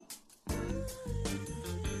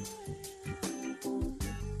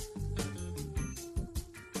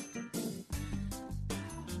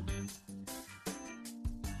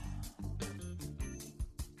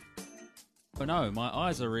Oh no, my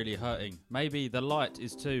eyes are really hurting. Maybe the light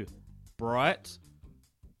is too bright.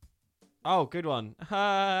 Oh, good one.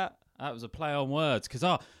 That was a play on words, because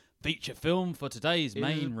our feature film for today's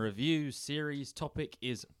main review series topic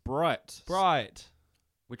is Bright. Bright.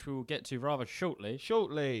 Which we will get to rather shortly.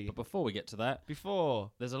 Shortly. But before we get to that,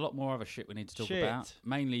 there's a lot more other shit we need to talk about.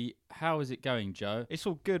 Mainly, how is it going, Joe? It's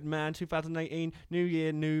all good, man. 2018, new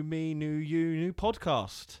year, new me, new you, new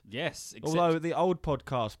podcast. Yes. Although the old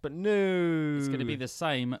podcast, but new. It's going to be the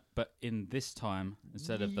same, but in this time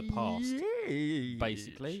instead of the past.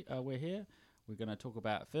 Basically, we're here. We're going to talk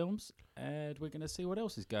about films, and we're going to see what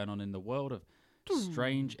else is going on in the world of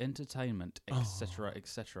strange entertainment, etc.,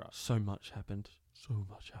 etc. So much happened.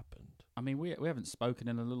 I mean, we haven't spoken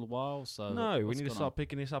in a little while, so... No, we need to start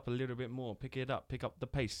picking this up a little bit more. Pick it up. Pick up the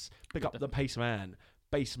pace. Pick up the pace, man.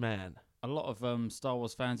 Bass man. A lot of Star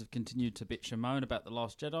Wars fans have continued to bitch and moan about The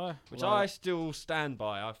Last Jedi. Which I still stand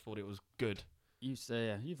by. I thought it was good. You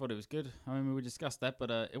thought it was good. I mean, we discussed that,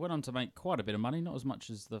 but it went on to make quite a bit of money. Not as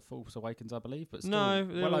much as The Force Awakens, I believe, but still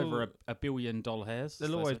well over $1 billion.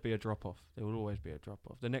 There'll always be a drop-off. There will always be a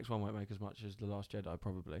drop-off. The next one won't make as much as The Last Jedi,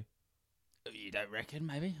 probably. You don't reckon,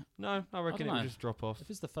 maybe? No, I reckon it will just drop off. If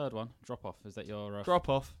it's the third one, drop off. Is that your... drop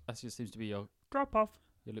off. That just seems to be your... Drop off.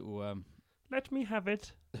 Your little... Let me have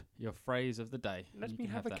it. Your phrase of the day. Let me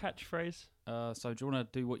have a catchphrase. So do you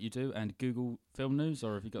want to do what you do and Google film news,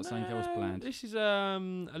 or have you got something else planned? This is a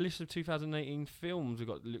list of 2018 films we've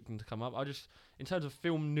got looking to come up. In terms of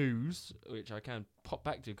film news, which I can pop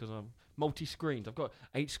back to because I'm multi-screened. I've got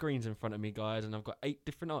 8 screens in front of me, guys, and I've got 8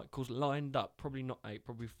 different articles lined up. Probably not 8,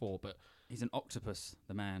 probably 4, but... He's an octopus,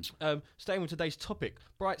 the man. Staying with today's topic,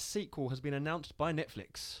 Bright's sequel has been announced by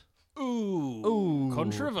Netflix. Ooh.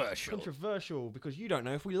 Controversial, because you don't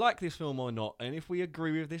know if we like this film or not, and if we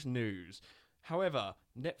agree with this news. However,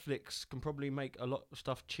 Netflix can probably make a lot of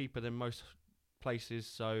stuff cheaper than most places,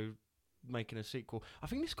 so making a sequel. I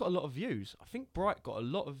think this got a lot of views. I think Bright got a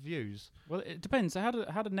lot of views. Well, it depends. So how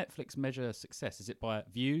do Netflix measure success? Is it by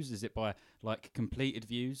views? Is it by like completed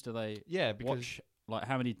views? Do they watch like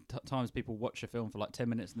how many times people watch a film for like 10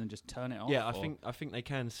 minutes and then just turn it off? Yeah, I think they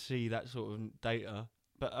can see that sort of data.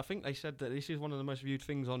 But I think they said that this is one of the most viewed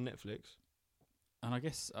things on Netflix. And I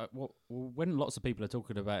guess when lots of people are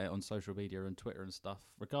talking about it on social media and Twitter and stuff,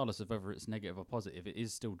 regardless of whether it's negative or positive, it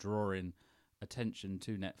is still drawing attention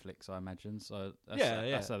to Netflix, I imagine. So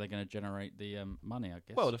that's how they're going to generate the money, I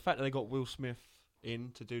guess. Well, the fact that they got Will Smith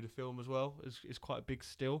in to do the film as well is quite a big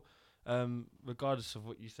steal. Regardless of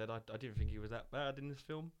what you said, I didn't think he was that bad in this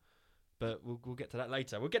film. But we'll get to that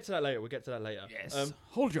later. We'll get to that later. Yes.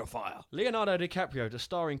 Hold your fire. Leonardo DiCaprio to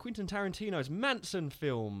star in Quentin Tarantino's Manson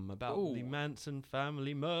film about the Manson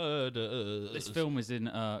family murders. This film is in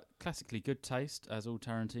classically good taste, as all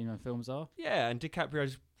Tarantino films are. Yeah, and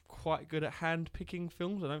DiCaprio's quite good at hand-picking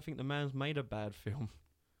films. I don't think the man's made a bad film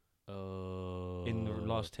in the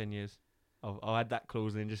last 10 years. I'll add that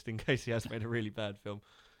clause in just in case he has made a really bad film.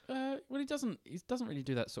 Well, he doesn't really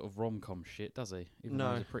do that sort of rom-com shit, does he? Even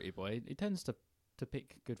though he's a pretty boy. He tends to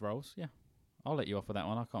pick good roles, yeah. I'll let you off with that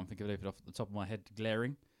one. I can't think of it off the top of my head,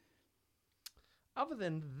 glaring. Other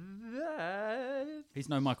than that... He's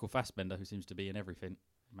no Michael Fassbender, who seems to be in everything.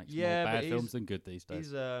 Makes more bad films than good these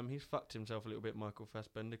days. He's fucked himself a little bit, Michael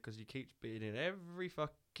Fassbender, because he keeps being in every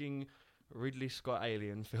fucking Ridley Scott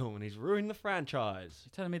Alien film, and he's ruined the franchise.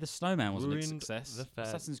 You're telling me The Snowman wasn't a success?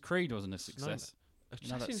 Assassin's Creed wasn't a success?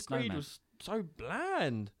 Assassin's Creed was so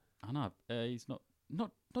bland. I know. He's not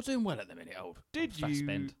doing well at the minute,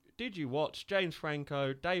 Did you watch James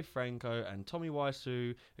Franco, Dave Franco, and Tommy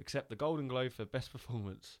Wiseau accept the Golden Globe for Best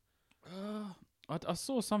Performance? I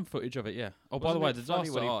saw some footage of it, yeah. Oh, by the way, The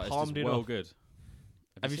Disaster Artist is well good.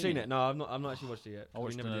 Have you seen it? No, I've not actually watched it yet.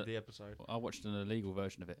 We never did the episode. I watched an illegal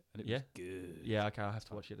version of it, and it was good. Yeah, okay, I'll have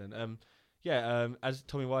to watch it then. As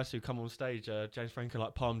Tommy Wiseau come on stage, James Franco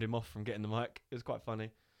palmed him off from getting the mic. It was quite funny.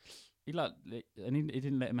 He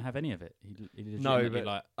didn't let him have any of it.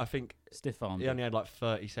 I think stiff-armed. He only had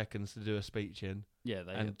 30 seconds to do a speech in. Yeah,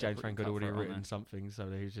 and James Franco had already written something, so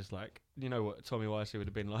he was just like, you know what Tommy Wiseau would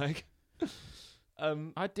have been like.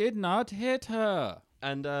 I did not hit her.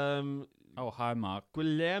 And hi, Mark.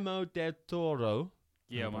 Guillermo del Toro.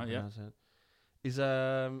 Yeah,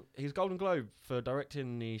 yeah. His Golden Globe for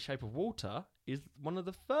directing The Shape of Water is one of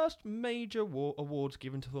the first major awards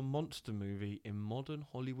given to a monster movie in modern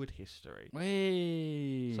Hollywood history.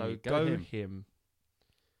 Hey, so go him.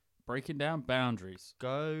 Breaking down boundaries.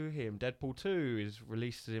 Go him. Deadpool 2 is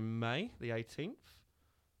released in May the 18th.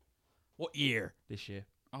 What year? This year.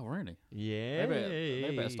 Oh, really? Yeah.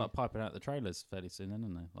 They better start piping out the trailers fairly soon, then,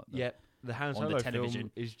 don't they? The Han Solo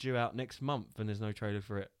film is due out next month, and there's no trailer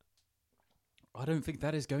for it. I don't think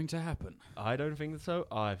that is going to happen. I don't think so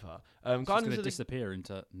either. It's just Guardians going of to the disappear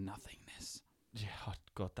into nothingness. Yeah, oh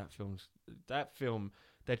God, that film.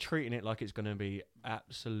 They're treating it like it's going to be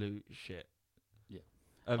absolute shit.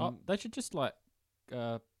 Yeah. They should just like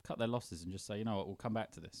cut their losses and just say, you know what, we'll come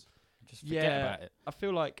back to this. Just forget about it. I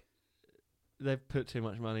feel like they've put too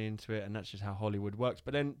much money into it, and that's just how Hollywood works.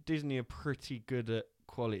 But then Disney are pretty good at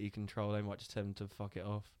quality control. They might just tell them to fuck it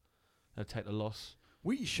off. They'll take the loss.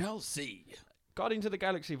 We shall see. Guardians of the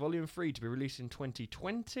Galaxy Volume 3 to be released in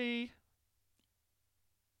 2020.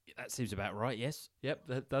 That seems about right, yes. Yep,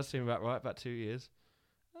 that does seem about right. About 2 years.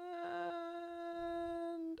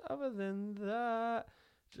 And other than that,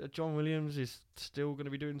 John Williams is still going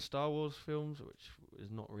to be doing Star Wars films, which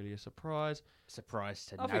is not really a surprise. Surprise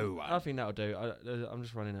to I one. think that'll do. I'm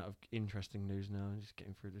just running out of interesting news now. I'm just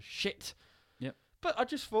getting through the shit. Yep. But I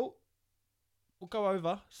just thought we'll go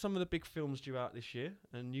over some of the big films due out this year,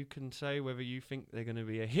 and you can say whether you think they're going to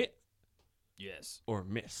be a hit Yes. or a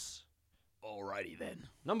miss. Alrighty then.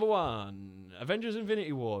 Number 1, Avengers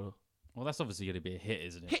Infinity War. Well, that's obviously going to be a hit,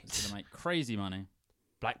 isn't it? Hit! It's going to make crazy money.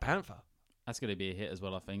 Black Panther. That's going to be a hit as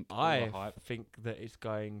well, I think. I think that it's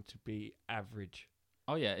going to be average.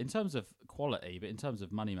 Oh, yeah, in terms of quality, but in terms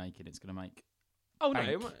of money making, it's going to make... Oh,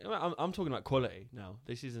 bank. no, I'm talking about quality now.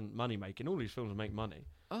 This isn't money making. All these films make money.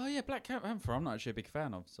 Oh, yeah, Black Panther, I'm not actually a big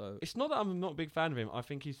fan of, so... It's not that I'm not a big fan of him. I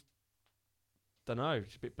think he's... don't know.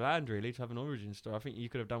 It's a bit bland, really, to have an origin story. I think you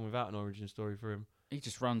could have done without an origin story for him. He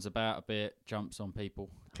just runs about a bit, jumps on people,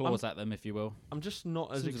 claws at them, if you will. I'm just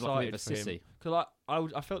not as Seems excited like for him. Because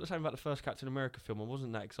I felt the same about the first Captain America film. I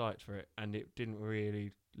wasn't that excited for it, and it didn't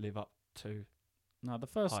really live up to No,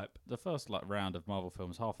 hype. the first like round of Marvel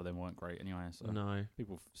films, half of them weren't great anyway. So No.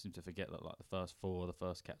 people seem to forget that like the first 4, the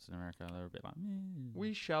first Captain America, they were a bit like, meh.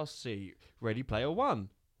 We shall see. Ready Player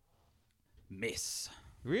One. Miss.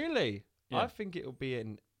 Really? Yeah. I think it'll be a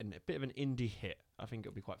bit of an indie hit. I think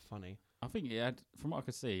it'll be quite funny. I think it had, from what I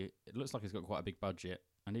could see, it looks like it's got quite a big budget,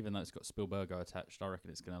 and even though it's got Spielberg attached, I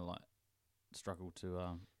reckon it's gonna like struggle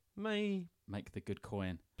to May make the good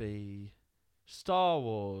coin. be Star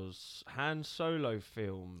Wars Han Solo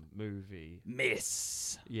film movie.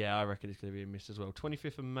 Miss. Yeah, I reckon it's going to be a miss as well.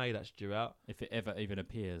 25th of May, that's due out. If it ever even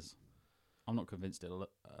appears, I'm not convinced it'll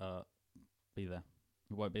be there.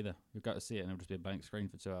 It won't be there. You'll go to see it, and it'll just be a blank screen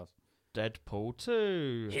for 2 hours. Deadpool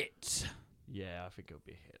 2. Hit. Yeah, I think it'll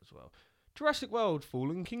be a hit as well. Jurassic World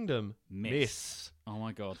Fallen Kingdom. Miss. Oh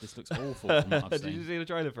my god, this looks awful from what I've Did seen. you see the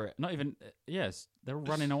trailer for it? Not even, yes, they're all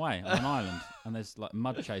running away on an island, and there's like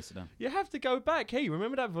mud chasing them. You have to go back. Hey,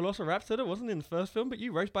 remember that Velociraptor that wasn't in the first film, but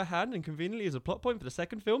you raced by hand and conveniently as a plot point for the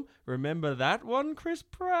second film? Remember that one, Chris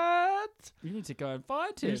Pratt? You need to go and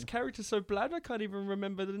find him. His character's so bland, I can't even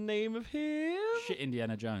remember the name of him. Shit,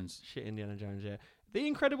 Indiana Jones. Shit, Indiana Jones, yeah. The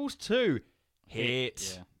Incredibles 2.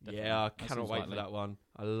 Hit. Yeah, definitely. Yeah, I That cannot seems wait likely. for that one.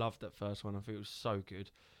 I loved that first one. I think it was so good.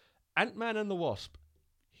 Ant-Man and the Wasp.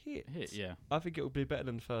 Hit. Hit, yeah. I think it will be better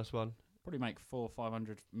than the first one. Probably make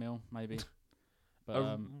 400-500 mil, maybe.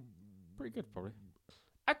 But pretty good, probably.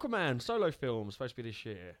 Aquaman solo film supposed to be this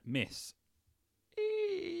year. Miss.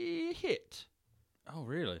 Hit. Oh,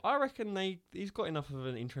 really? I reckon he's got enough of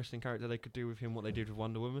an interesting character they could do with him what they did with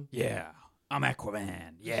Wonder Woman. Yeah. I'm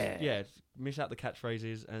Aquaman. Yeah. Yeah, miss out the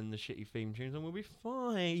catchphrases and the shitty theme tunes and we'll be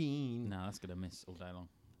fine. No, that's going to miss all day long.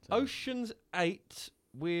 Ocean's 8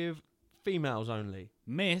 with females only.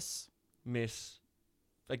 Miss.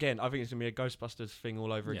 Again, I think it's going to be a Ghostbusters thing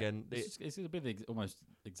all over again. It's going to be almost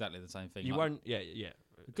exactly the same thing. You like, won't... Yeah.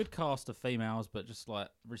 A good cast of females, but just like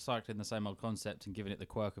recycling the same old concept and giving it the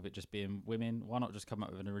quirk of it just being women. Why not just come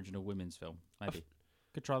up with an original women's film? Maybe.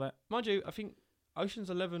 Could try that. Mind you, I think Ocean's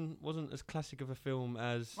 11 wasn't as classic of a film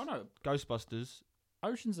as Ghostbusters.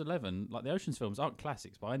 Ocean's 11, like the Ocean's films aren't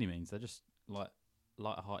classics by any means. They're just like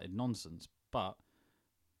light-hearted nonsense. But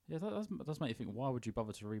yeah, that does make you think, why would you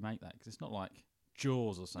bother to remake that? Because it's not like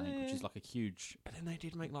Jaws or something, which is like a huge... But then they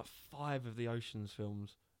did make like 5 of the Ocean's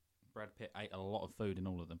films. Brad Pitt ate a lot of food in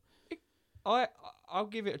all of them. I'll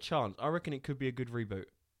give it a chance. I reckon it could be a good reboot.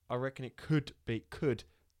 I reckon it could be a good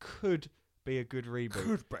reboot.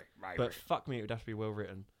 Could be, maybe. But fuck me, it would have to be well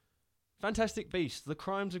written. Fantastic Beasts: The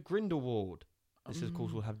Crimes of Grindelwald. This, of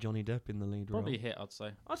course, will have Johnny Depp in the lead role. Probably hit, I'd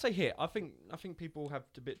say. I'd say hit. I think people have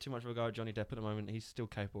a bit too much of a go at Johnny Depp at the moment. He's still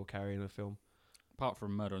capable of carrying a film. Apart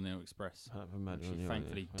from Murder on the Orient Express, which he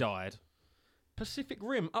thankfully died. Pacific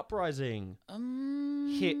Rim Uprising.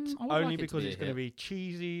 Hit I would only like it to because be a it's going to hit. be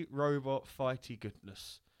cheesy robot fighty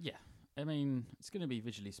goodness. Yeah, I mean, it's going to be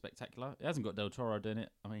visually spectacular. It hasn't got Del Toro doing it.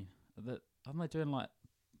 I mean, aren't they doing like?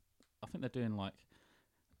 I think they're doing like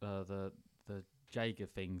the Jaeger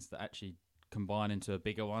things that actually combine into a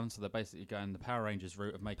bigger one. So they're basically going the Power Rangers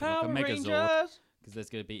route of making Power like a Megazord, Rangers! because there's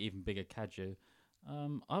going to be even bigger Kaiju.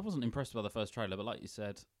 I wasn't impressed by the first trailer, but like you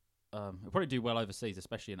said, it'll probably do well overseas,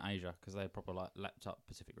 especially in Asia, because they're probably like lapped up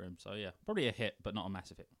Pacific Rim. So yeah, probably a hit, but not a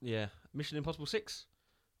massive hit. Yeah. Mission Impossible 6.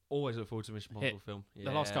 Always look forward to Mission Impossible film. Yeah.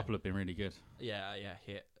 The last couple have been really good. Yeah,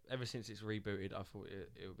 hit. Ever since it's rebooted, I thought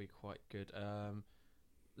it would be quite good.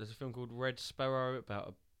 There's a film called Red Sparrow about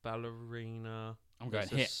a ballerina. I'm going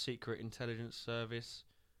a hit. secret intelligence service.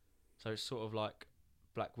 So it's sort of like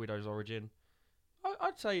Black Widow's origin.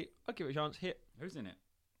 I'd say I'd give it a chance. Hit. Who's in it?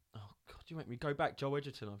 Oh God, you make me go back. Joe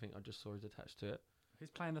Edgerton, I think I just saw is attached to it. Who's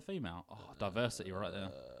playing the female? Oh, diversity right there.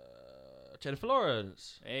 Jennifer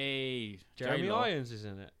Lawrence. Hey, Jeremy J-Lo. Irons is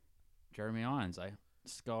in it. Jeremy Irons, eh?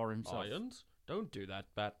 Scar himself. Irons? Don't do that,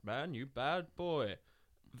 Batman, you bad boy.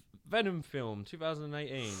 Venom film,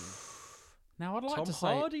 2018. Now I'd like Tom to say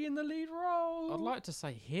Hardy in the lead role. I'd like to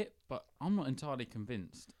say hit, but I'm not entirely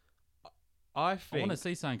convinced. I I think. want to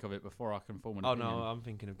see something of it before I can form an Oh opinion. no, I'm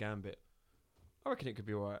thinking of Gambit. I reckon it could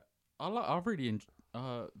be alright. I really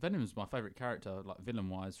Venom's my favourite character, like villain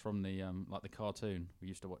wise, from the like the cartoon we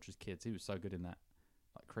used to watch as kids. He was so good in that,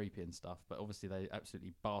 like creepy and stuff. But obviously they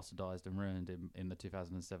absolutely bastardised and ruined him in the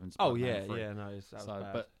 2007. Oh Spider-Man 3. yeah, no, that was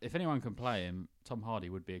bad. But if anyone can play him, Tom Hardy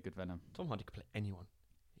would be a good Venom. Tom Hardy could play anyone.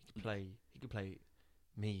 He could play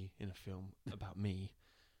me in a film about me.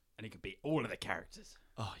 And he could be all of the characters.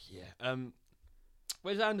 Oh yeah.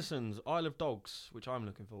 Wes Anderson's Isle of Dogs, which I'm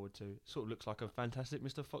looking forward to. Sort of looks like a Fantastic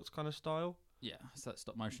Mr. Fox kind of style. Yeah, it's that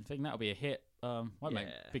stop motion thing. That'll be a hit. Won't make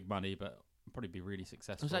big money, but probably be really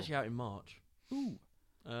successful. It's actually out in March. Ooh.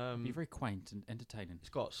 Be very quaint and entertaining. It's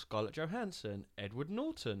got Scarlett Johansson, Edward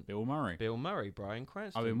Norton, Bill Murray, Bryan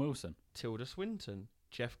Cranston, Owen Wilson, Tilda Swinton,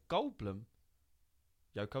 Jeff Goldblum,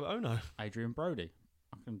 Yoko Ono, Adrian Brody.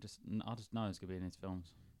 I just know it's gonna be in his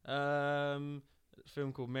films. A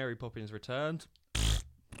film called Mary Poppins Returns.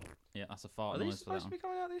 Yeah, that's a fart Are noise these for that supposed to one. be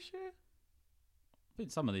coming out this year? I think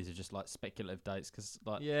some of these are just like speculative dates because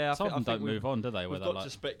like Yeah, some of them don't we've- move on, do they? Where We've they're got like, to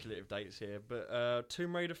speculative dates here, but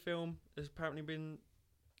Tomb Raider film has apparently been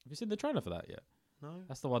have you seen the trailer for that yet? no.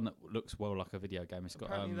 That's the one that looks well like a video game. It's got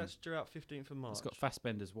Apparently that's due out 15th of March. it's got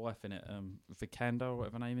Fassbender's wife in it, Vikander or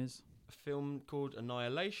whatever her name is. A film called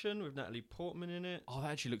Annihilation with Natalie Portman in it. Oh,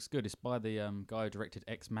 that actually looks good. It's by the guy who directed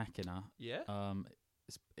Ex Machina. Yeah.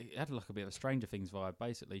 It had like a bit of a Stranger Things vibe.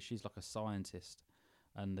 Basically, she's like a scientist,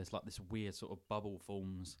 and there's like this weird sort of bubble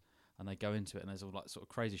forms, and they go into it, and there's all like sort of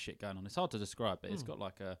crazy shit going on. It's hard to describe, but it's got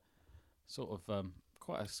like a sort of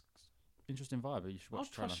quite a interesting vibe. You should watch I'll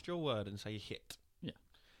the trailer. trust your word and say hit. Yeah.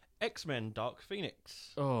 X-Men Dark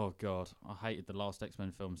Phoenix. Oh god, I hated the last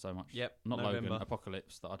X-Men film so much. Yep. Not November. Logan,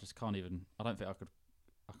 Apocalypse. That I just can't even. I don't think I could.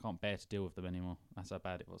 I can't bear to deal with them anymore. That's how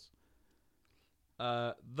bad it was.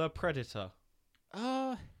 The Predator,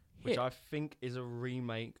 which Hit. I think is a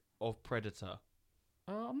remake of Predator.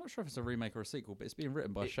 I'm not sure if it's a remake or a sequel, but it's being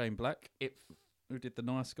written by Shane Black, who did The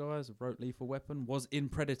Nice Guys, wrote Lethal Weapon, was in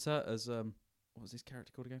Predator as what was his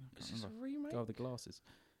character called again? I Is can't this a remember. remake? Guy with the glasses.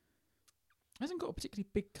 Hasn't got a particularly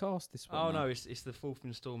big cast this one. Oh though. no, it's the fourth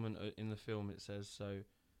instalment in the film. It says so.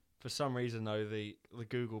 For some reason though, the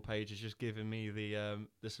Google page is just giving me the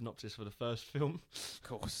synopsis for the first film. Of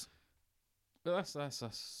course. But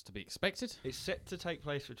that's to be expected. It's set to take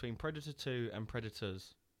place between Predator 2 and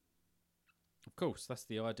Predators Of course, that's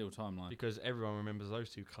the ideal timeline. because everyone remembers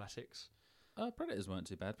those two classics. Predators weren't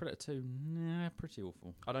too bad. Predator 2, nah, pretty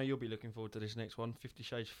awful. I know you'll be looking forward to this next one, 50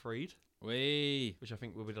 Shades Freed, Wee. which I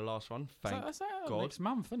think will be the last one. That's out God. next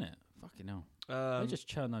month, isn't it? Fucking hell. They just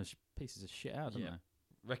churn those pieces of shit out, don't yeah.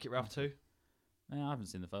 Wreck-It Ralph 2. they? Yeah, I haven't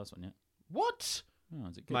seen the first one yet. What? Oh,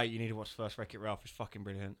 is it good? Mate, you need to watch the first Wreck-It Ralph. It's fucking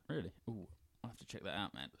brilliant. Really? Ooh, I'll have to check that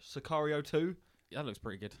out, man. Sicario 2. Yeah, that looks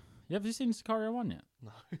pretty good. Have you seen Sicario 1 yet?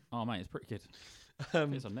 No. Oh, mate, it's pretty good. I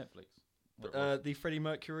think it's on Netflix. Or it was. The Freddie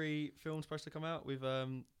Mercury film's supposed to come out with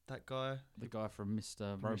that guy. The guy from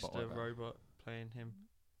Mr. Robot. Mr. whatever. Robot playing him.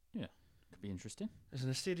 Could be interesting. There's an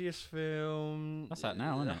Insidious film. That's out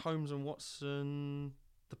now, isn't it? Holmes and Watson.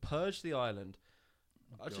 The Purge, The Island.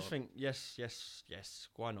 I just God. think yes.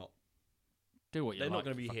 Why not? Do what you They're like. not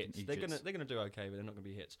going to be fucking hits. idiots. They're gonna do okay, but they're not going to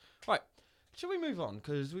be hits. Right. Shall we move on?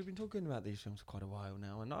 Because we've been talking about these films for quite a while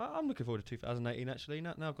now, and I'm looking forward to 2018. Actually,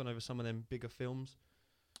 now I've gone over some of them bigger films.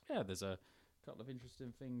 Yeah, there's a couple of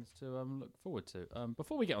interesting things to look forward to.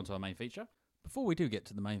 Before we get onto our main feature, before we do get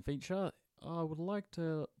to the main feature, I would like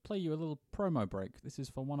to play you a little promo break. This is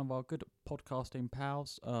from one of our good podcasting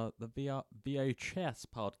pals, the VHS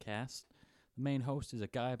podcast. The main host is a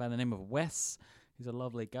guy by the name of Wes. He's a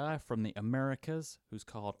lovely guy from the Americas who's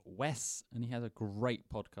called Wes, and he has a great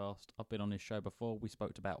podcast. I've been on his show before. We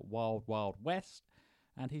spoke about Wild Wild West,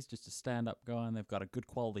 and he's just a stand-up guy, and they've got a good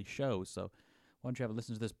quality show. So why don't you have a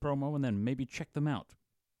listen to this promo and then maybe check them out?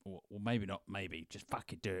 Or maybe not, maybe. Just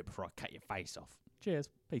fucking do it before I cut your face off. Cheers.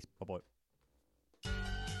 Peace. Bye-bye.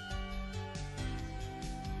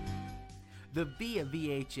 The Via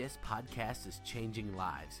VHS podcast is changing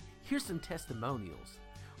lives. Here's some testimonials.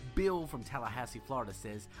 Bill from Tallahassee, Florida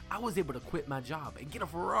says, I was able to quit my job and get a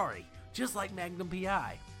Ferrari, just like Magnum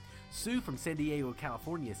P.I. Sue from San Diego,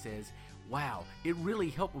 California says, wow, it really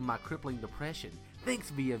helped with my crippling depression. Thanks,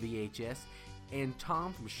 Via VHS. And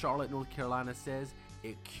Tom from Charlotte, North Carolina says,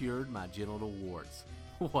 it cured my genital warts.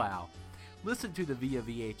 Wow. Listen to the Via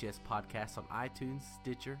VHS podcast on iTunes,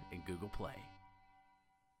 Stitcher, and Google Play.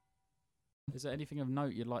 Is there anything of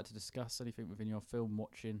note you'd like to discuss? Anything within your film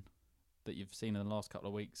watching that you've seen in the last couple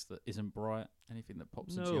of weeks that isn't bright? Anything that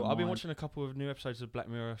pops into your mind? No, I've been watching a couple of new episodes of Black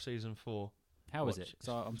Mirror season 4. How is it? Because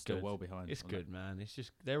I'm still well behind. It's good, man. It's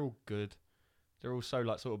just, they're all good. They're all so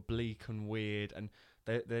like sort of bleak and weird, and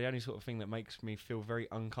they're the only sort of thing that makes me feel very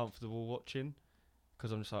uncomfortable watching.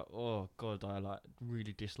 Because I'm just like, oh god, I like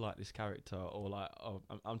really dislike this character, or like, oh,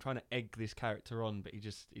 I'm trying to egg this character on, but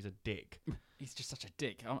he's a dick. He's just such a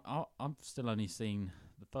dick. I've still only seen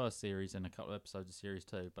the first series and a couple of episodes of series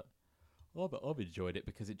 2, but I've enjoyed it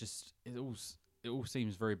because it all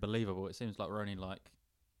seems very believable. It seems like we're only like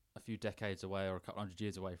a few decades away or a couple hundred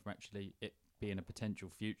years away from actually it being a potential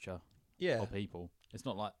future for people. It's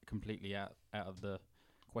not like completely out of the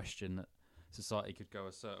question that society could go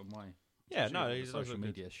a certain way. Yeah, no, it social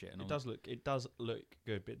media shit. And it does look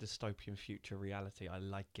good, bit dystopian future reality. I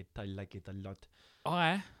like it a lot.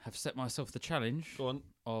 I have set myself the challenge Go on.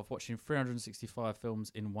 of watching 365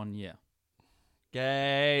 films in 1 year.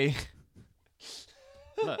 Gay.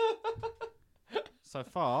 Look, so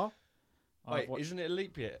far, wait, isn't it a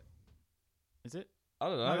leap year? Is it? I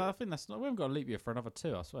don't know. No, I think that's not. We haven't got a leap year for another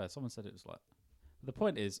 2. I swear. Someone said it was like. The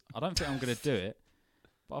point is, I don't think I'm going to do it.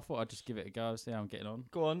 But I thought I'd just give it a go, see how I'm getting on.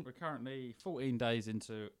 Go on. We're currently 14 days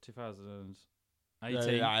into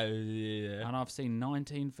 2018. Yeah. And I've seen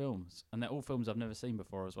 19 films. And they're all films I've never seen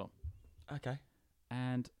before as well. Okay.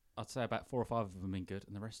 And I'd say about 4 or 5 of them have been good,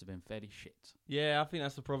 and the rest have been fairly shit. Yeah, I think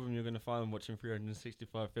that's the problem you're going to find when watching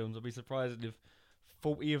 365 films. I'll be surprised if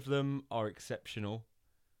 40 of them are exceptional.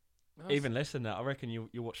 Even less than that. I reckon you'll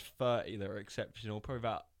watch 30 that are exceptional. Probably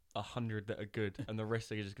about 100 that are good, and the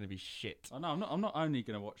rest are just going to be shit. I know. I'm not only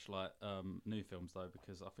going to watch like new films though,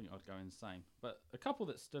 because I think I'd go insane. But a couple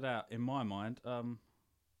that stood out in my mind.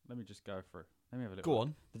 Let me just go through. Let me have a look. Go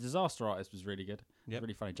on. The Disaster Artist was really good. Yep. It's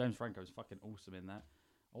really funny. James Franco was fucking awesome in that.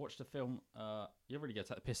 I watched a film. You're really going to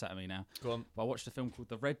take the piss out of me now. Go on. But I watched a film called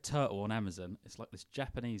The Red Turtle on Amazon. It's like this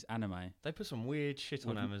Japanese anime. They put some weird shit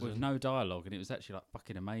on Amazon with no dialogue, and it was actually like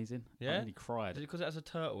fucking amazing. Yeah? I really cried. Is it because it has a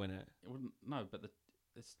turtle in it? It wouldn't. No, but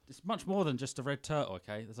it's much more than just a red turtle.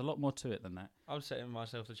 Okay, there's a lot more to it than that. I'm setting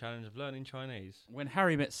myself the challenge of learning Chinese. When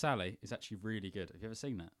Harry Met Sally is actually really good. Have you ever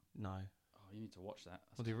seen that? No. Oh, you need to watch that.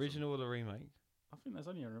 Well, the original or the remake? I think there's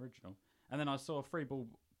only an original. And then I saw free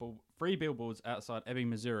billboards outside Ebbing,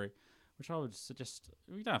 Missouri, which I would suggest.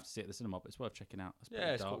 We don't have to see it at the cinema, but it's worth checking out.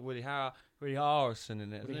 It's got Woody Harrelson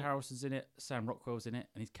in it. Woody Harrelson's in it. Sam Rockwell's in it,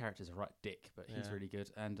 and his character's a right dick, but he's really good.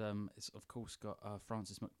 And it's of course got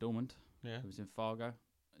Francis McDormand, who was in Fargo.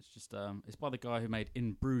 It's just it's by the guy who made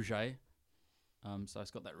In Bruges. So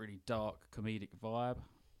it's got that really dark comedic vibe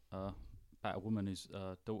about a woman whose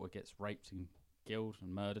daughter gets raped and killed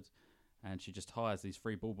and murdered, and she just hires these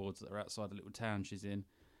free billboards that are outside the little town she's in,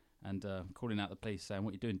 and calling out the police saying,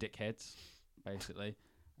 "What you doing, dickheads?" basically,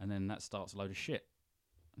 and then that starts a load of shit.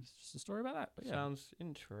 It's just a story about that. But yeah. Sounds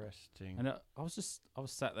interesting. And I was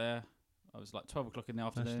sat there. I was like 12 o'clock in the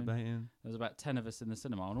afternoon. Masturbating. There was about 10 of us in the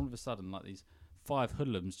cinema, and all of a sudden, like these 5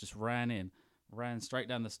 hoodlums just ran straight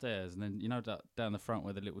down the stairs, and then down the front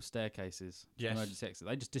where the little staircase is, emergency exit.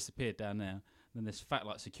 They just disappeared down there. And then this fat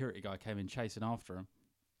like security guy came in chasing after him,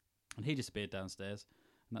 and he disappeared downstairs.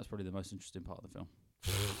 And that's probably the most interesting part of the film.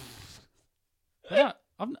 But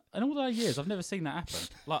in all those years, I've never seen that happen.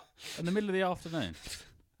 Like in the middle of the afternoon.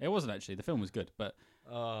 It wasn't actually. The film was good, but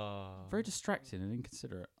very distracting and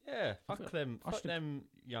inconsiderate. Yeah, fuck them. Fuck them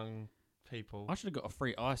young people. I should have got a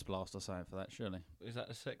free ice blast or something for that, surely. Is that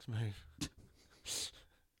a sex move?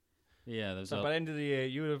 Yeah, there's so by the end of the year,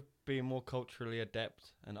 you would have been more culturally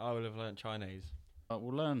adept, and I would have learnt Chinese.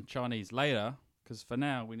 We'll learn Chinese later, because for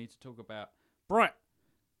now, we need to talk about Bright.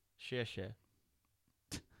 Share.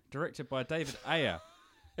 Directed by David Ayer,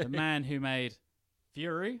 the man who made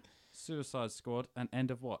Fury, Suicide Squad, and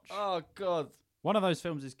End of Watch. Oh, God. One of those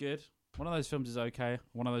films is good. One of those films is okay.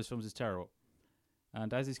 One of those films is terrible.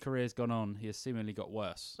 And as his career's gone on, he has seemingly got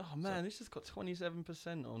worse. Oh man, this has got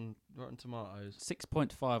 27% on Rotten Tomatoes.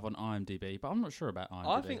 6.5 on IMDb, but I'm not sure about IMDb.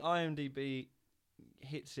 I think IMDb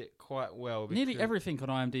hits it quite well. Nearly everything on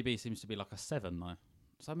IMDb seems to be like a 7, though.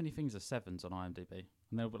 So many things are 7s on IMDb.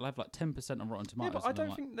 And they'll have like 10% on Rotten Tomatoes. Yeah, but I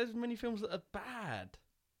don't think there's many films that are bad.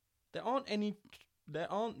 There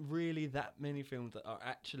aren't really that many films that are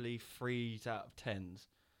actually 3s out of 10s.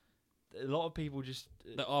 A lot of people just...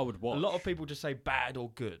 that I would watch. A lot of people just say bad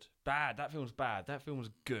or good. Bad, that film's bad. That film's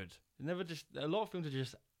good. A lot of films are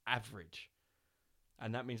just average.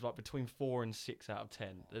 And that means like between 4 and 6 out of 10.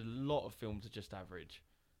 A lot of films are just average.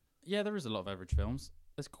 Yeah, there is a lot of average films.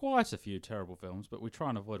 There's quite a few terrible films, but we try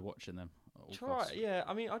and avoid watching them. Yeah.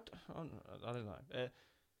 I mean, I don't know.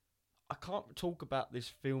 I can't talk about this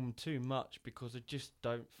film too much because I just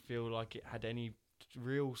don't feel like it had any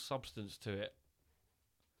real substance to it.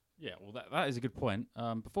 Yeah, well, that is a good point.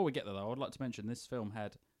 Before we get there, though, I would like to mention this film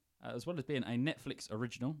had, as well as being a Netflix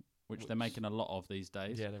original, which they're making a lot of these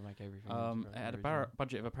days. Yeah, they make everything. It had a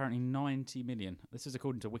budget of apparently 90 million. This is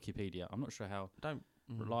according to Wikipedia. I'm not sure how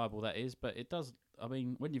reliable that is, but it does. I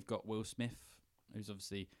mean, when you've got Will Smith, who's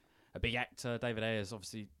obviously a big actor, David Ayer's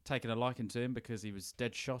obviously taken a liking to him because he was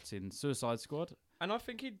dead shot in Suicide Squad. And I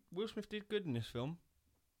think Will Smith did good in this film.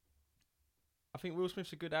 I think Will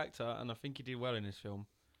Smith's a good actor, and I think he did well in this film.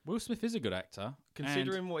 Will Smith is a good actor,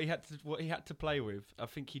 considering what he had to play with. I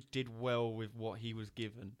think he did well with what he was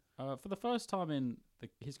given. For the first time in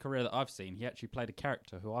his career that I've seen, he actually played a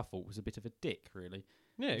character who I thought was a bit of a dick. Really,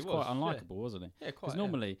 yeah, he was quite unlikable, wasn't he? Yeah, quite. Because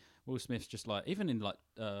normally Will Smith's just like, even in like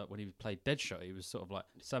when he played Deadshot, he was sort of like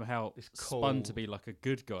somehow spun to be like a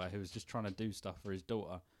good guy who was just trying to do stuff for his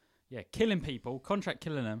daughter. Yeah, killing people, contract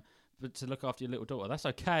killing them, but to look after your little daughter. That's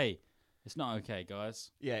okay. It's not okay, guys.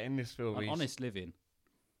 Yeah, in this film, honest living.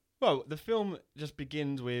 Well, the film just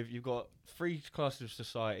begins with, you've got 3 classes of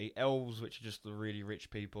society: elves, which are just the really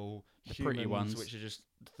rich people; the humans, pretty ones, which are just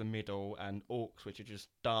the middle; and orcs, which are just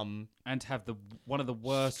dumb and have one of the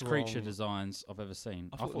worst creature designs I've ever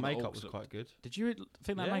seen. I thought the makeup was quite good. Did you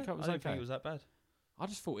think that makeup was I okay? don't think it was that bad. I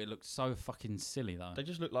just thought it looked so fucking silly, though. They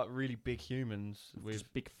just look like really big humans with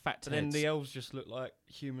just big fat heads. And then the elves just look like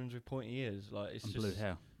humans with pointy ears. Like it's and just blue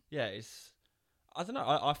hair. Yeah, it's. I don't know.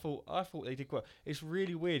 I thought they did well. It's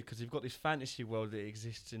really weird because you've got this fantasy world that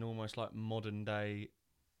exists in almost like modern day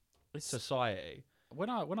society. When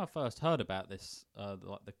I first heard about this,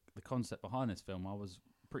 like the concept behind this film, I was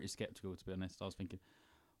pretty skeptical, to be honest. I was thinking,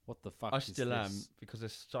 what the fuck? I still am, because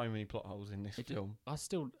there's so many plot holes in this film. I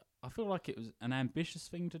feel like it was an ambitious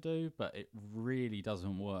thing to do, but it really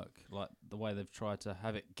doesn't work. Like the way they've tried to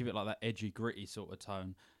give it like that edgy, gritty sort of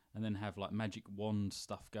tone. And then have like magic wand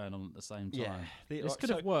stuff going on at the same time. Yeah, this could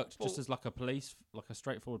have worked just as like a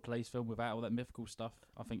straightforward police film without all that mythical stuff.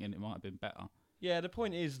 I think it might have been better. Yeah, the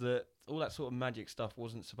point is that all that sort of magic stuff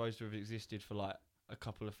wasn't supposed to have existed for like a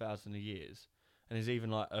couple of thousand years, and there's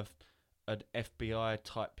even like an FBI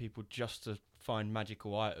type people just to find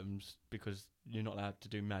magical items because you're not allowed to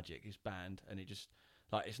do magic. It's banned, and it just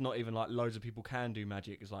like it's not even like loads of people can do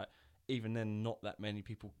magic. It's like even then, not that many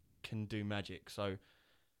people can do magic. So.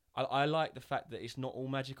 I like the fact that it's not all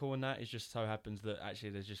magical and that. It just so happens that actually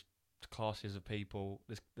there's just classes of people.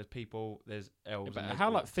 There's people, there's elves. Yeah, but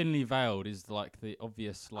how like thinly veiled is like the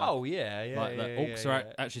obvious like... Oh, yeah. Like the orcs are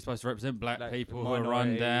actually supposed to represent black people who are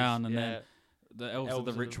run down, and then the elves are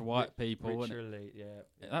the rich white people. Rich elite,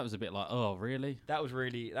 yeah. That was a bit like, oh, really? That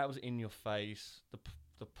was in your face.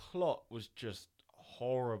 The plot was just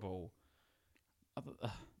horrible.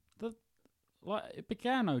 Like it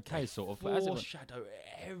began okay, sort of. But as it foreshadow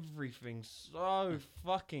everything so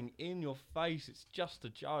fucking in your face. It's just a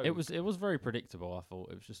joke. It was very predictable. I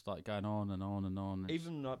thought it was just like going on and on and on.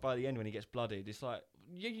 Even like by the end when he gets bloodied, it's like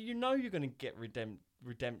you know you're going to get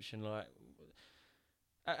redemption. Like,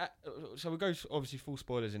 so we go obviously full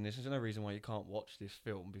spoilers in this. There's no reason why you can't watch this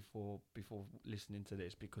film before listening to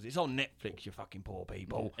this because it's on Netflix. You fucking poor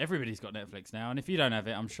people. Yeah, everybody's got Netflix now, and if you don't have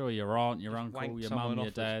it, I'm sure your aunt, your uncle, your mum,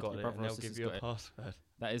 your dad, your brother, they'll give you a password.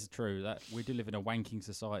 That is true. That we do live in a wanking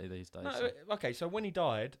society these days. No, okay, so when he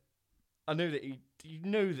died, I knew that you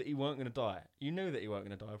knew that he weren't going to die. You knew that he weren't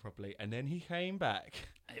going to die properly, and then he came back.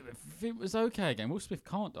 It was okay again. Will Smith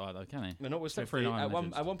can't die though, can he? No, not Will Smith. At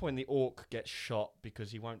one point, the orc gets shot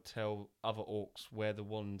because he won't tell other orcs where the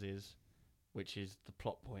wand is, which is the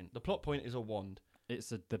plot point. The plot point is a wand. It's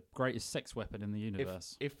the greatest sex weapon in the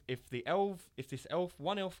universe. If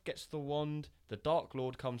one elf gets the wand, the Dark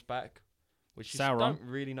Lord comes back, which you don't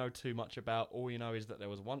really know too much about. All you know is that there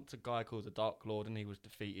was once a guy called the Dark Lord, and he was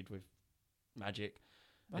defeated with magic.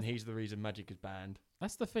 and he's the reason magic is banned.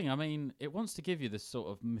 That's the thing. I mean, it wants to give you this sort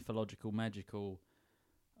of mythological, magical,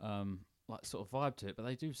 like sort of vibe to it, but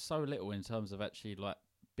they do so little in terms of actually like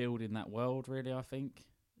building that world. Really, I think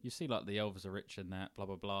you see like the elves are rich and that blah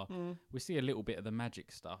blah blah. We see a little bit of the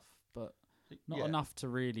magic stuff, but not enough to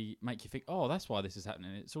really make you think, oh, that's why this is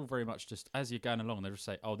happening. It's all very much just as you're going along, they just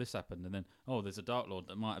say, oh, this happened, and then, oh, there's a Dark Lord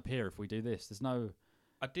that might appear if we do this. There's no.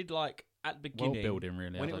 I did like at the beginning world building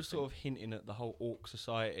really when it was sort of hinting at the whole orc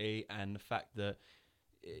society and the fact that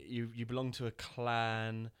you belong to a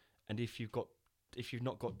clan, and if you've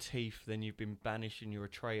not got teeth, then you've been banished and you're a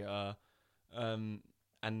traitor. And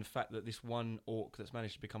the fact that this one orc that's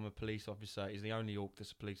managed to become a police officer is the only orc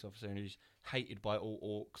that's a police officer, and he's hated by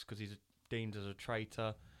all orcs because he's deemed as a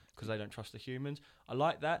traitor because they don't trust the humans. I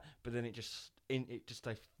like that, but then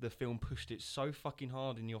the film pushed it so fucking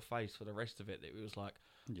hard in your face for the rest of it that it was like,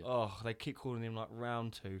 they keep calling him like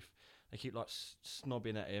Roundtooth. They keep like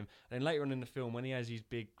snobbing at him. And then later on in the film, when he has his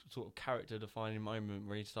big sort of character defining moment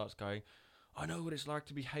where he starts going, I know what it's like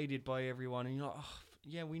to be hated by everyone, and you're like, oh,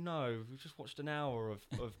 yeah, we know. We've just watched an hour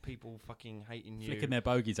of people fucking hating you. Flicking their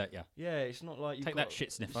bogies at you. Yeah, it's not like you take that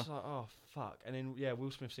shit sniffer. It's like, oh, fuck. And then, yeah,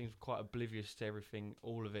 Will Smith seems quite oblivious to everything,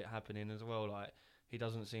 all of it happening as well. Like, he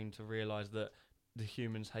doesn't seem to realise that the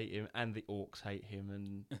humans hate him and the orcs hate him.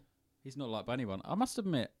 And he's not liked by anyone. I must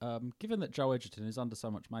admit, given that Joe Edgerton is under so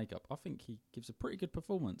much makeup, I think he gives a pretty good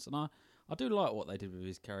performance. And I do like what they did with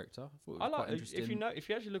his character. I thought it was quite interesting. If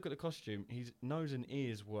you actually look at the costume, his nose and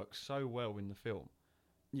ears work so well in the film.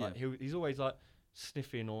 Yeah. Like he's always like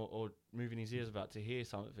sniffing or moving his ears about to hear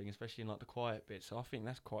something, especially in like the quiet bits. So I think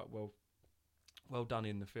that's quite well done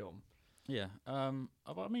in the film. Yeah. I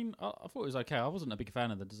mean, I thought it was okay. I wasn't a big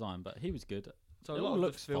fan of the design, but he was good. So a lot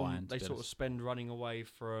of the film they sort of spend running away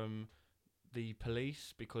from the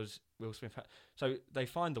police because Will Smith. So they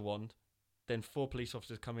find the wand, then 4 police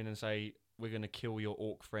officers come in and say, we're going to kill your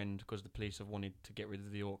orc friend because the police have wanted to get rid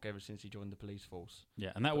of the orc ever since he joined the police force.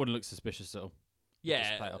 Yeah, and that wouldn't look suspicious at all.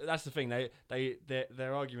 Yeah, that's the thing.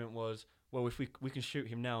 Their argument was, well, if we can shoot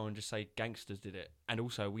him now and just say gangsters did it, and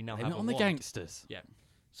also we now have not on the gangsters. Yeah.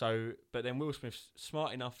 So, but then Will Smith's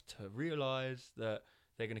smart enough to realise that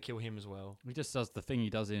they're going to kill him as well. He just does the thing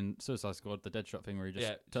he does in Suicide Squad, the Deadshot thing, where he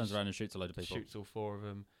just turns around and shoots a load of people. Shoots all 4 of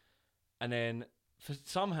them, and then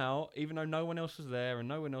somehow, even though no one else was there and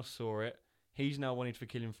no one else saw it, he's now wanted for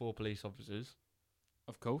killing 4 police officers.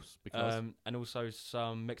 Of course, because and also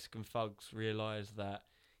some Mexican thugs realise that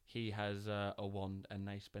he has a wand, and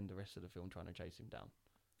they spend the rest of the film trying to chase him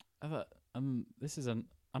down. This is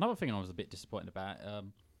another thing I was a bit disappointed about.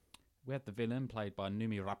 We had the villain played by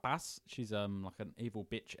Numi Rapace. She's like an evil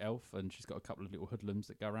bitch elf, and she's got a couple of little hoodlums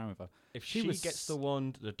that go around with her. If she gets the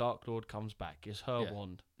wand, the Dark Lord comes back. It's her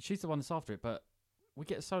wand. She's the one that's after it, but we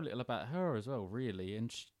get so little about her as well, really.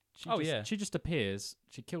 And she just appears.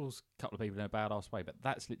 She kills a couple of people in a badass way, but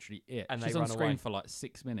that's literally it. And she's on screen for like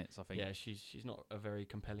 6 minutes, I think. Yeah, she's not a very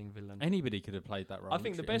compelling villain. Anybody could have played that role. I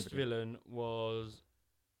think the best villain was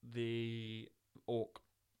the orc.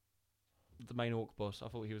 The main orc boss. I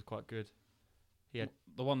thought he was quite good. He had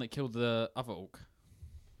the one that killed the other orc.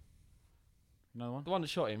 You know the one? The one that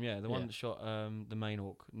shot him, yeah. The one that shot the main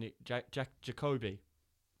orc. Nick, Jacoby.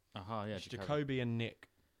 Aha, yeah. Jacoby and Nick.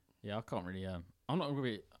 Yeah, I can't really. I'm not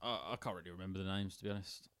really. I can't really remember the names, to be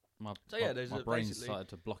honest. My brain started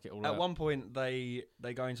to block it all out. At one point, they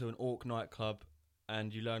go into an orc nightclub,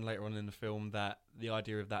 and you learn later on in the film that the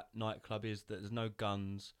idea of that nightclub is that there's no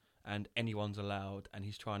guns and anyone's allowed, and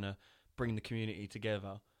he's trying to bring the community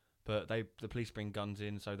together, but the police bring guns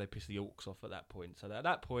in, so they piss the orcs off at that point. So at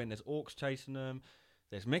that point, there's orcs chasing them,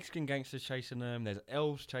 there's Mexican gangsters chasing them, there's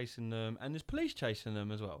elves chasing them, and there's police chasing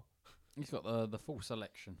them as well. He's got the full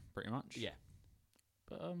selection, pretty much. Yeah,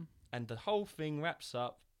 but and the whole thing wraps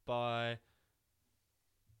up by.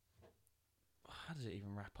 How does it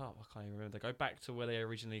even wrap up? I can't even remember. They go back to where they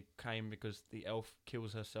originally came because the elf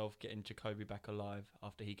kills herself, getting Jacoby back alive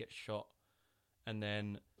after he gets shot, and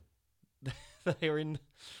then. They're in.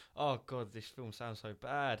 Oh god, this film sounds so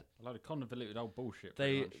bad. A load of convoluted old bullshit.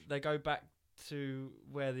 They go back to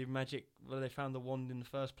where they found the wand in the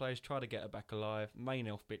first place. Try to get her back alive. Main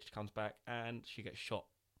elf bitch comes back and she gets shot.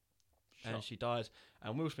 And she dies.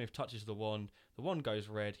 And Will Smith touches the wand. The wand goes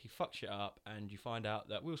red. He fucks it up, and you find out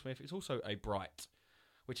that Will Smith is also a bright,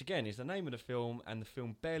 which again is the name of the film. And the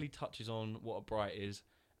film barely touches on what a bright is.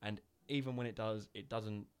 And even when it does, it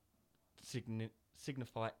doesn't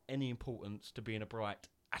signify any importance to being a bright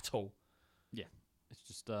at all. Yeah, it's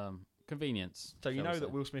just convenience. So you know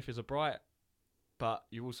that Will Smith is a bright, but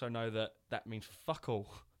you also know that means fuck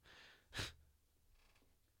all.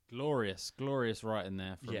 Glorious writing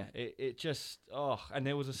there. From Yeah, it just and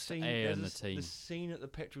there was a scene. The scene at the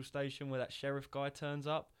petrol station where that sheriff guy turns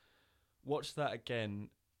up. Watch that again.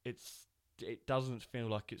 It doesn't feel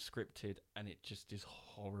like it's scripted, and it just is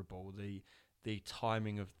horrible. The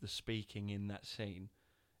timing of the speaking in that scene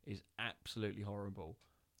is absolutely horrible.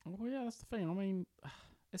 Well, yeah, that's the thing. I mean,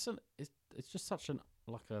 it's just such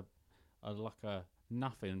like a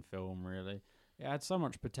nothing film, really. It had so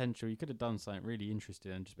much potential. You could have done something really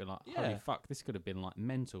interesting and just been like, holy fuck, this could have been like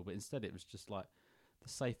mental. But instead, it was just like the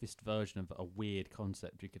safest version of a weird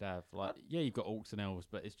concept you could have. Like, you've got orcs and elves,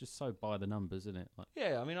 but it's just so by the numbers, isn't it? Like,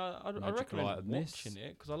 yeah, I mean, I recommend watching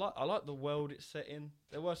it because I like the world it's set in.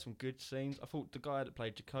 There were some good scenes. I thought the guy that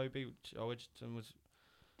played Jacoby, which Edgerton was.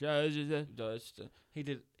 He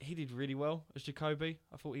did really well as Jacoby.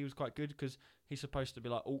 I thought he was quite good because he's supposed to be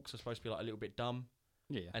like orcs are supposed to be like a little bit dumb.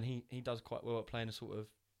 Yeah, and he does quite well at playing a sort of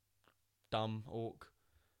dumb orc.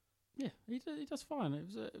 Yeah, he does fine. It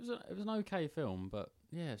was an okay film, but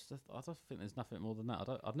yeah, it's just, I don't think there's nothing more than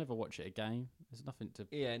that. I'd never watch it again. There's nothing to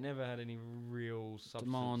it never had any real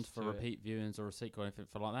demand for repeat viewings or a sequel or anything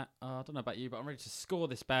for like that. I don't know about you, but I'm ready to score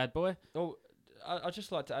this bad boy. Oh, I'd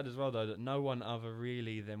just like to add as well though that no one other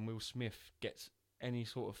really than Will Smith gets any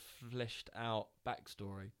sort of fleshed out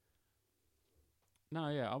backstory. No,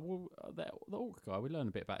 yeah, the orc guy. We learn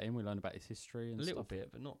a bit about him. We learn about his history and a little stuff. bit,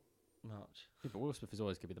 but not much. Yeah, but Will Smith is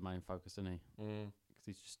always going to be the main focus, isn't he? Because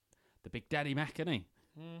he's just the Big Daddy Mac, isn't he?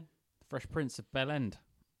 The Fresh Prince of Bel End.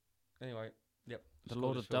 Anyway, yep. The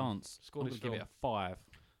Lord of Dance. I'm going to give it a 5.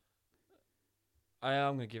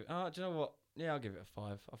 I'm going to give it. Do you know what? Yeah, I'll give it a 5.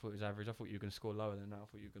 I thought it was average. I thought you were going to score lower than that. I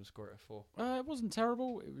thought you were going to score it a 4. It wasn't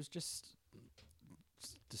terrible. It was just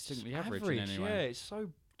distinctly average in any way. Yeah, it's so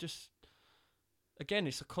just. Again,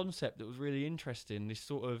 it's a concept that was really interesting. This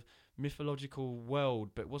sort of mythological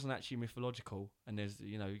world, but it wasn't actually mythological. And there's,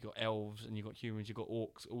 you've got elves and you've got humans, you've got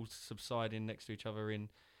orcs all subsiding next to each other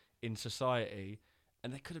in society.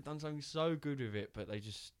 And they could have done something so good with it, but they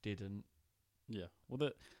just didn't. Yeah.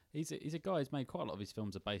 Well, he's a guy who's made quite a lot of his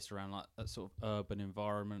films are based around like that sort of urban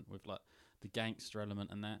environment with like the gangster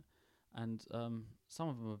element and that. And some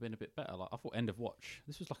of them have been a bit better. Like I thought End of Watch.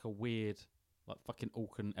 This was like a weird, like fucking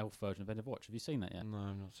orc and elf version of End of Watch. Have you seen that yet? No,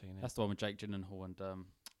 I've not seen it. That's the one with Jake Gyllenhaal and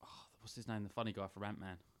what's his name? The funny guy from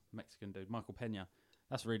Ant-Man, Mexican dude, Michael Pena.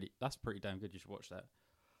 That's pretty damn good. You should watch that.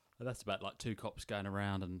 And that's about like 2 cops going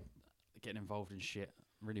around and getting involved in shit.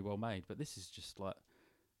 Really well made. But this is just like,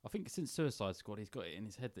 I think since Suicide Squad, he's got it in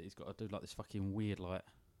his head that he's got to do like this fucking weird like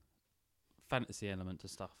fantasy element to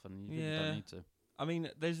stuff, and you really don't need to. I mean,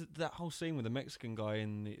 there's that whole scene with the Mexican guy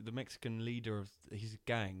and the Mexican leader of his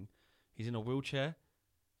gang. He's in a wheelchair,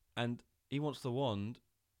 and he wants the wand,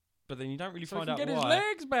 but then you don't really find out why. So he can get his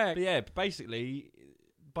legs back. But yeah, basically,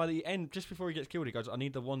 by the end, just before he gets killed, he goes, "I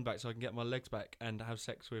need the wand back so I can get my legs back and have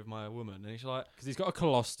sex with my woman." And he's like, because he's got a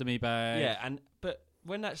colostomy bag. Yeah, but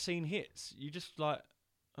when that scene hits, you just like,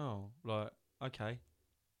 oh, like okay.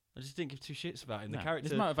 I just didn't give 2 shits about him. The character,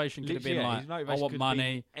 his motivation could have been like, I want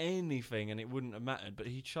money, anything, and it wouldn't have mattered. But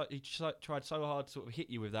he tried so hard to sort of hit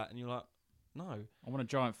you with that, and you're like, no. I want a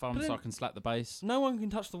giant thumb so I can slap the bass. No one can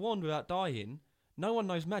touch the wand without dying. No one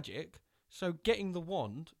knows magic. So getting the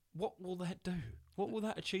wand, what will that do? What will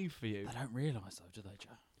that achieve for you? They don't realise though, do they,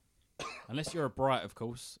 Joe? Unless you're a bright, of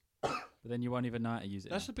course. But then you won't even know how to use it.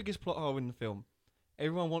 That's the biggest plot hole in the film.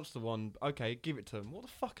 Everyone wants the wand. Okay, give it to them. What the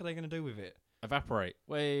fuck are they going to do with it? Evaporate.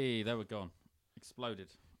 Way, they were gone.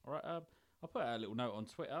 Exploded. All right, I'll put out a little note on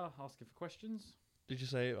Twitter asking for questions. Did you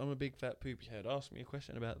say, I'm a big fat poopy head? Ask me a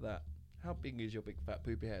question about that. How big is your big fat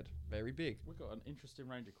poopy head? Very big. We've got an interesting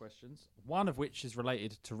range of questions. One of which is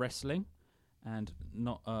related to wrestling, and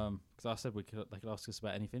not because I said they could ask us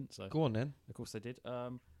about anything. So go on then. Of course they did.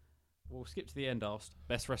 We'll skip to the end. Asked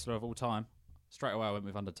best wrestler of all time. Straight away I went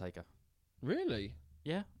with Undertaker. Really?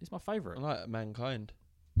 Yeah, he's my favourite. I like Mankind.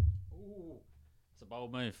 Ooh, it's a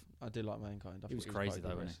bold move. I do like Mankind. He was crazy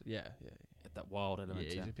though, wasn't he? Yeah. That wild element.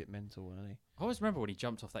 Yeah, he's a bit mental, wasn't he? I always remember when he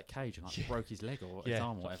jumped off that cage and broke his leg or his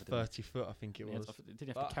arm or whatever. 30 foot, I think it was. Did he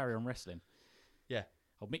have to carry on wrestling? Yeah.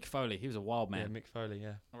 Oh, Mick Foley, he was a wild man. Yeah, Mick Foley,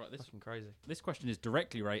 yeah. All right, this fucking crazy. This question is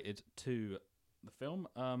directly rated to the film.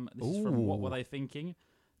 This is from What Were They Thinking?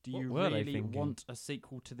 Do you really want a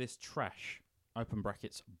sequel to this trash? Open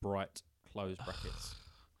brackets, bright, close brackets.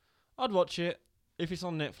 I'd watch it. If it's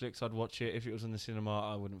on Netflix, I'd watch it. If it was in the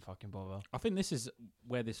cinema, I wouldn't fucking bother. I think this is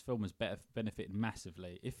where this film has benefited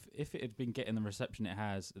massively. If it had been getting the reception it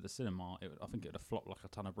has at the cinema, I think it would have flopped like a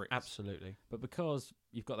ton of bricks. Absolutely. But because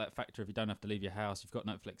you've got that factor of you don't have to leave your house, you've got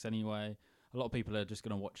Netflix anyway, a lot of people are just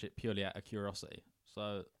going to watch it purely out of curiosity.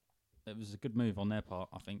 So it was a good move on their part,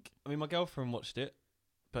 I think. I mean, my girlfriend watched it,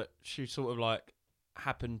 but she sort of like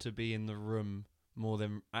happened to be in the room more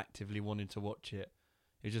than actively wanting to watch it.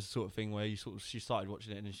 It's just the sort of thing where she started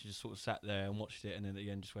watching it and then she just sort of sat there and watched it and then at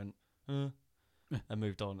the end just went, and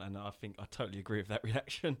moved on. And I think I totally agree with that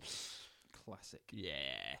reaction. Classic. Yeah.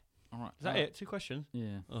 All right. Is that it? 2 questions?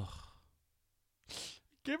 Yeah. Ugh.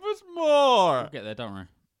 Give us more. We'll get there, don't we?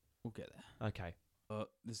 We'll get there. Okay.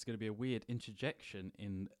 This is going to be a weird interjection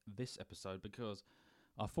in this episode because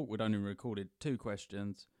I thought we'd only recorded 2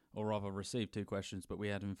 questions, or rather received 2 questions, but we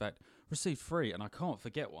had in fact received 3, and I can't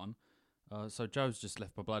forget one. So Joe's just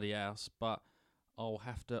left my bloody house, but I'll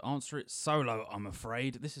have to answer it solo, I'm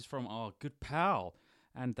afraid. This is from our good pal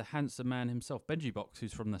and the handsome man himself, Benji Box,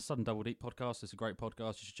 who's from the Sudden Double Deep podcast. It's a great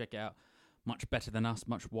podcast. You should check it out. Much better than us,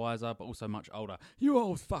 much wiser, but also much older. You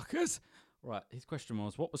old fuckers! Right, his question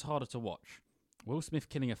was, what was harder to watch? Will Smith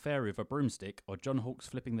killing a fairy with a broomstick or John Hawkes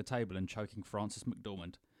flipping the table and choking Frances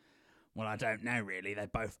McDormand? Well, I don't know, really. They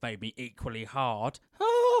both made me equally hard.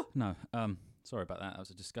 No, sorry about that. That was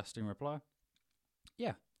a disgusting reply.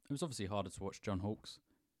 Yeah, it was obviously harder to watch John Hawkes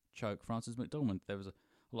choke Frances McDormand. There was a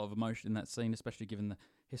lot of emotion in that scene, especially given the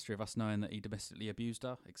history of us knowing that he domestically abused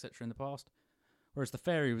her, etc. in the past. Whereas the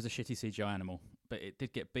fairy was a shitty CGI animal, but it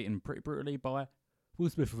did get beaten pretty brutally by Will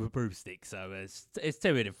Smith with a broomstick, so it's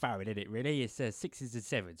to it and fro, isn't it, really? It's 6s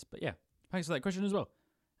and 7s. But yeah, thanks for that question as well.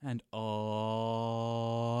 And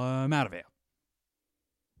I'm out of here.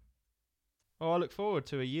 Oh, I look forward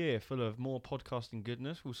to a year full of more podcasting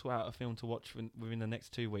goodness. We'll sort out a film to watch within the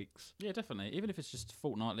next 2 weeks. Yeah, definitely. Even if it's just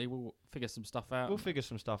fortnightly, we'll figure some stuff out. We'll figure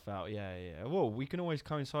some stuff out, yeah. Well, we can always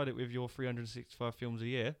coincide it with your 365 films a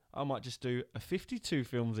year. I might just do a 52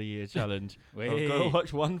 films a year challenge. I've got to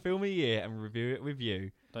watch 1 film a year and review it with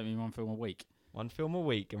you. Don't mean 1 film a week. 1 film a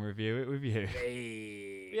week and review it with you.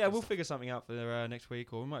 Yeah, we'll figure something out for next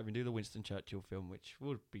week, or we might even do the Winston Churchill film, which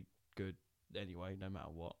would be good anyway, no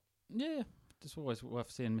matter what. Yeah. It's always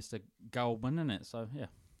worth seeing Mr. Goldman, isn't it? So, yeah.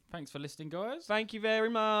 Thanks for listening, guys. Thank you very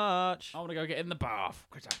much. I want to go get in the bath,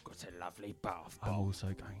 because I've got a lovely bath. I'm also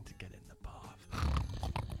going to get in the bath.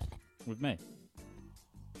 With me?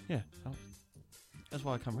 Yeah. That's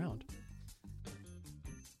why I come round.